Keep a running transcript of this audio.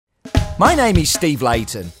My name is Steve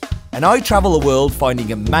Layton, and I travel the world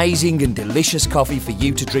finding amazing and delicious coffee for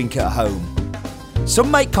you to drink at home.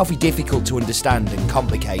 Some make coffee difficult to understand and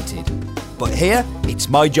complicated, but here it's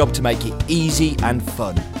my job to make it easy and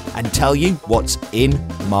fun and tell you what's in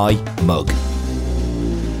my mug.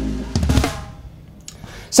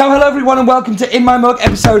 So hello everyone and welcome to In My Mug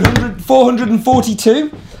episode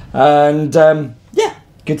 442, and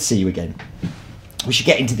good to see you again. We should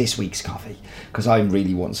get into this week's coffee because I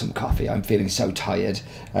really want some coffee. I'm feeling so tired.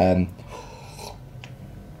 I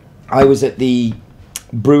was at the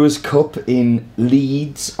Brewers Cup in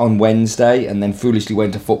Leeds on Wednesday and then foolishly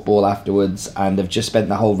went to football afterwards, and have just spent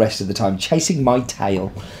the whole rest of the time chasing my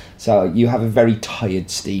tail. So you have a very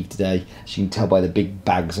tired Steve today, as you can tell by the big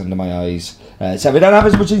bags under my eyes. So if I don't have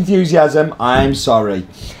as much enthusiasm, I'm sorry.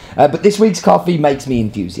 But this week's coffee makes me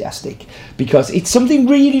enthusiastic because it's something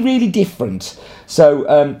really, really different.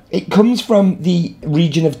 So it comes from the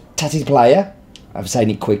region of Tattaglia. I'm saying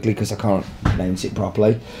it quickly because I can't pronounce it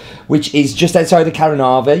properly, which is just outside of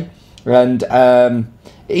Caranavi, and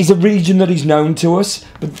it is a region that is known to us.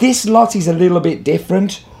 But this lot is a little bit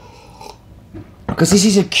different because this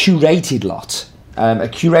is a curated lot. A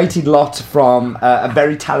curated lot from a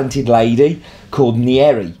very talented lady called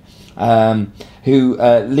Nieri, who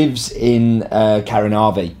lives in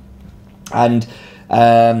Caranavi. And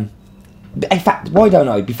in fact, why don't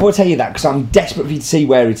I, before I tell you that, because I'm desperate for you to see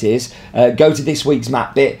where it is, go to this week's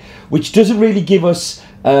map bit, which doesn't really give us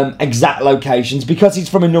exact locations because it's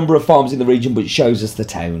from a number of farms in the region, but it shows us the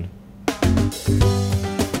town.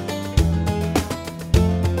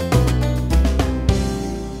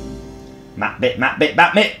 Map bit,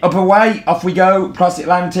 up away, off we go, across the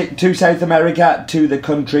Atlantic to South America, to the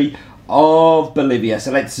country of Bolivia.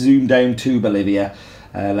 So let's zoom down to Bolivia.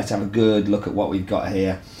 Let's have a good look at what we've got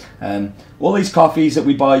here. All these coffees that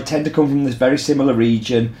we buy tend to come from this very similar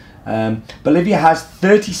region. Bolivia has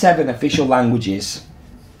 37 official languages.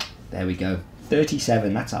 There we go,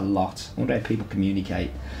 37, that's a lot. I wonder how people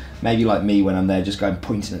communicate. Maybe like me when I'm there, just going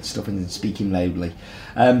pointing at stuff and speaking loudly.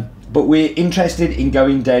 But we're interested in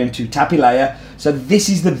going down to Tapalaya. So this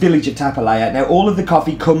is the village of Tapalaya. Now all of the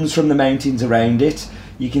coffee comes from the mountains around it.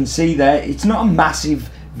 You can see there, it's not a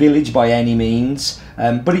massive village by any means,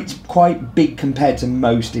 but it's quite big compared to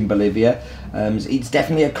most in Bolivia. It's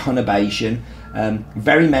definitely a conurbation,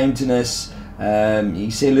 very mountainous.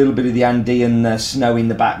 You see a little bit of the Andean snow in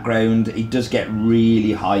the background. It does get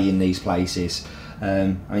really high in these places.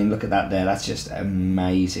 I mean, look at that there, that's just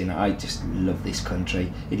amazing. I just love this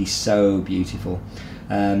country. It is so beautiful.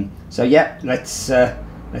 So yeah, let's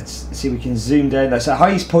see if we can zoom down there. So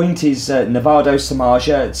highest point is Nevado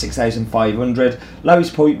Samaja at 6,500.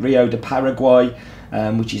 Lowest point, Rio de Paraguay,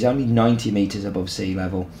 which is only 90 metres above sea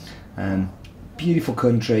level. Beautiful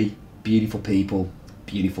country, beautiful people,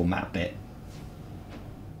 beautiful map bit.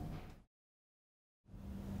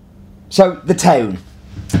 So the town.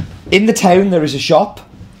 In the town there is a shop,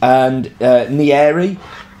 and Nieri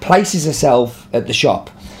places herself at the shop.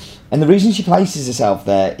 And the reason she places herself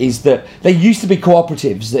there is that there used to be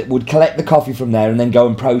cooperatives that would collect the coffee from there and then go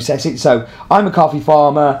and process it. So I'm a coffee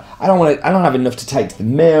farmer. I don't have enough to take to the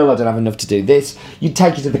mill. I don't have enough to do this. You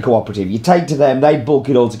take it to the cooperative. You take it to them. They bulk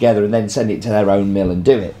it all together and then send it to their own mill and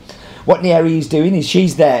do it. What Nieri is doing is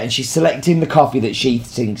she's there and she's selecting the coffee that she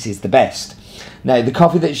thinks is the best. Now the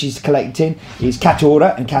coffee that she's collecting is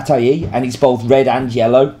Caturra and Catuai, and it's both red and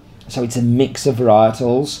yellow. So it's a mix of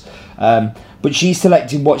varietals. But she's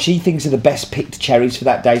selecting what she thinks are the best picked cherries for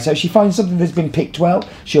that day. So if she finds something that's been picked well,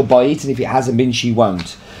 she'll buy it, and if it hasn't been, she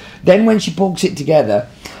won't. Then when she bulks it together,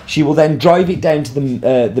 she will then drive it down to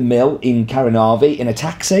the mill in Caranavi in a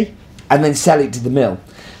taxi, and then sell it to the mill.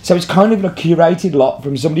 So it's kind of a curated lot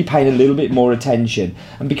from somebody paying a little bit more attention.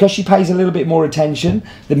 And because she pays a little bit more attention,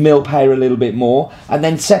 the mill pay her a little bit more, and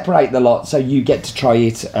then separate the lot so you get to try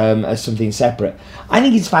it as something separate. I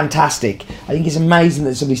think it's fantastic. I think it's amazing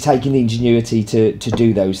that somebody's taking the ingenuity to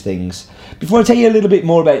do those things. Before I tell you a little bit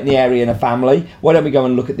more about Nieri and her family, why don't we go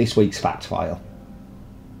and look at this week's fact file.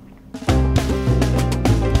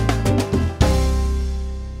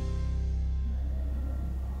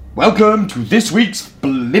 Welcome to this week's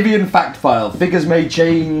Bolivian fact file. Figures may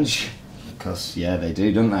change, because yeah, they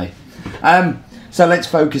do, don't they? So let's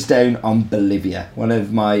focus down on Bolivia, one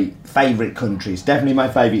of my favourite countries, definitely my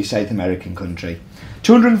favourite South American country.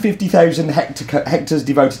 250,000 hectares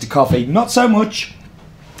devoted to coffee, not so much,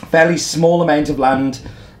 fairly small amount of land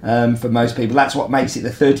for most people. That's what makes it the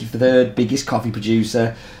 33rd biggest coffee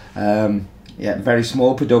producer. Yeah, very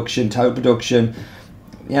small production, total production.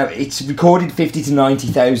 You know, it's recorded 50 to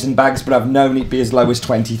 90,000 bags, but I've known it be as low as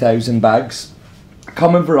 20,000 bags.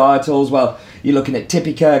 Common varietals, well, You're looking at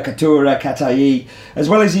Typica, Caturra, Cataí, as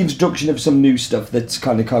well as the introduction of some new stuff that's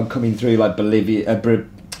kind of coming through, like Bolivia,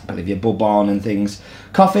 Bourbon and things.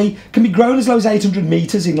 Coffee can be grown as low as 800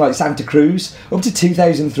 metres in like Santa Cruz, up to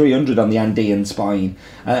 2,300 on the Andean spine.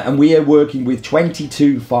 And we are working with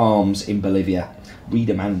 22 farms in Bolivia.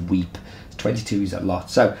 Read a man weep. 22 is a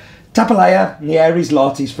lot. So Tapalaya, Nieri's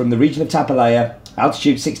lot is from the region of Tapalaya,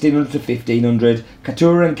 altitude 1600 to 1500.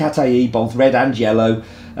 Caturra and Cataí, both red and yellow.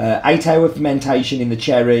 8-hour fermentation in the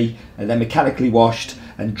cherry, and then mechanically washed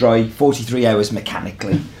and dry 43 hours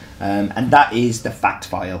mechanically. And that is the fact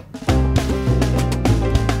file.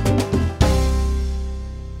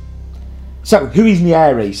 So, who is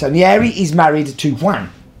Nieri? So, Nieri is married to Juan.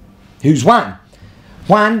 Who's Juan?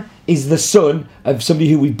 Juan is the son of somebody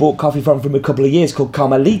who we bought coffee from a couple of years called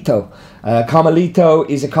Carmelito. Carmelito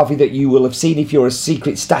is a coffee that you will have seen if you're a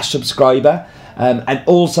Secret Stash subscriber. And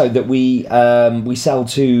also that we sell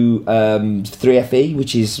to 3FE,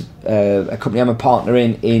 which is a company I'm a partner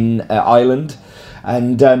in Ireland.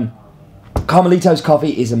 And Carmelito's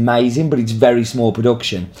coffee is amazing, but it's very small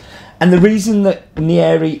production. And the reason that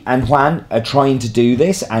Nieri and Juan are trying to do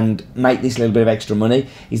this and make this little bit of extra money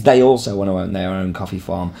is they also want to own their own coffee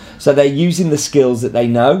farm. So they're using the skills that they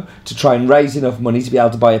know to try and raise enough money to be able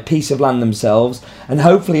to buy a piece of land themselves. And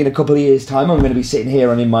hopefully in a couple of years' time, I'm going to be sitting here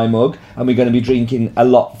on in my mug and we're going to be drinking a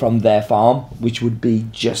lot from their farm, which would be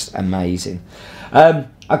just amazing. I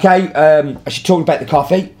should talk about the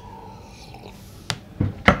coffee.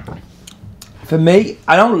 For me,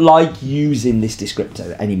 I don't like using this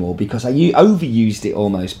descriptor anymore because I overused it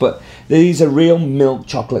almost, but there is a real milk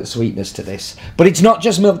chocolate sweetness to this. But it's not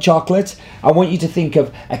just milk chocolate. I want you to think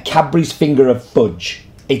of a Cadbury's finger of fudge.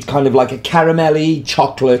 It's kind of like a caramelly,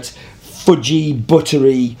 chocolate, fudgy,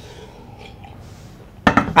 buttery,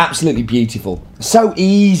 absolutely beautiful. So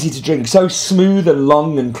easy to drink, so smooth and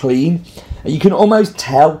long and clean. You can almost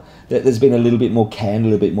tell that there's been a little bit more care and a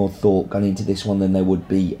little bit more thought gone into this one than there would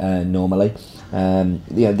be normally.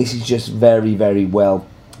 This is just very, very well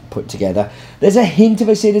put together. There's a hint of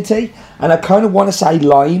acidity, and I kind of want to say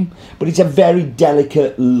lime, but it's a very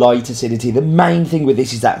delicate, light acidity. The main thing with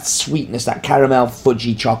this is that sweetness, that caramel,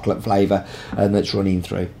 fudgy chocolate flavour that's running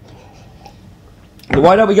through. But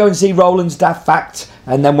why don't we go and see Roland's Daft Fact,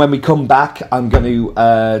 and then when we come back, I'm going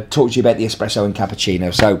to talk to you about the espresso and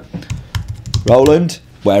cappuccino. So, Roland,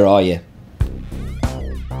 where are you?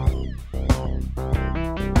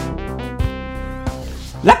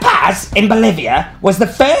 La Paz in Bolivia was the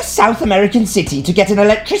first South American city to get an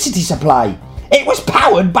electricity supply. It was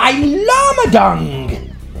powered by llama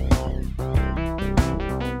dung.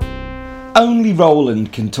 Only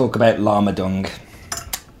Roland can talk about llama dung.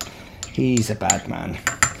 He's a bad man.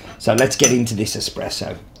 So let's get into this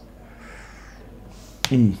espresso.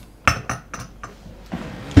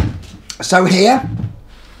 So here,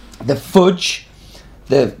 the fudge,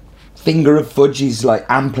 the finger of fudge is like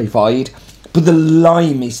amplified, but the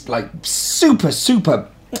lime is like super,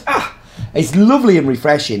 it's lovely and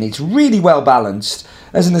refreshing. It's really well balanced.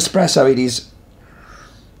 As an espresso, it is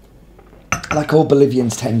like all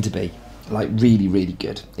Bolivians tend to be, like really, really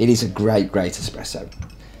good. It is a great, great espresso.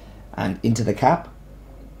 And into the cap.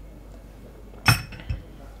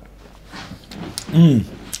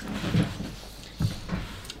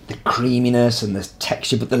 The creaminess and the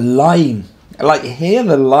texture, but the lime, like here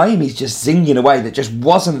the lime is just zinging away, that just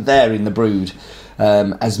wasn't there in the brood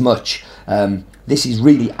as much. This is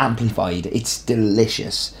really amplified. It's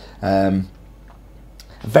delicious. A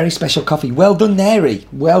very special coffee. Well done, Neri.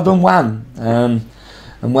 Well done, Juan. And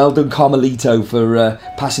well done, Carmelito, for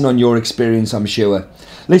passing on your experience, I'm sure.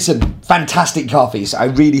 Listen, fantastic coffees. I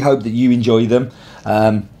really hope that you enjoy them.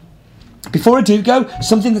 Before I do go,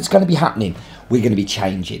 something that's going to be happening. We're going to be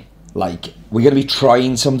changing. Like, we're going to be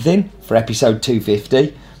trying something for episode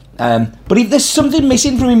 250. But if there's something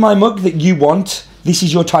missing from in my mug that you want, this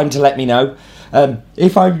is your time to let me know.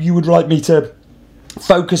 If you would like me to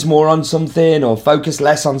focus more on something or focus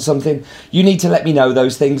less on something, you need to let me know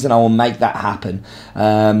those things and I will make that happen.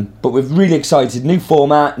 But we're really excited. New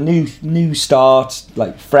format, new start,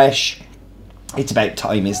 like fresh. It's about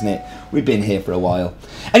time, isn't it? We've been here for a while.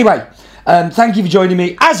 Anyway, thank you for joining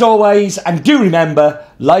me as always, and do remember,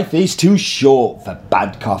 life is too short for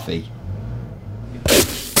bad coffee.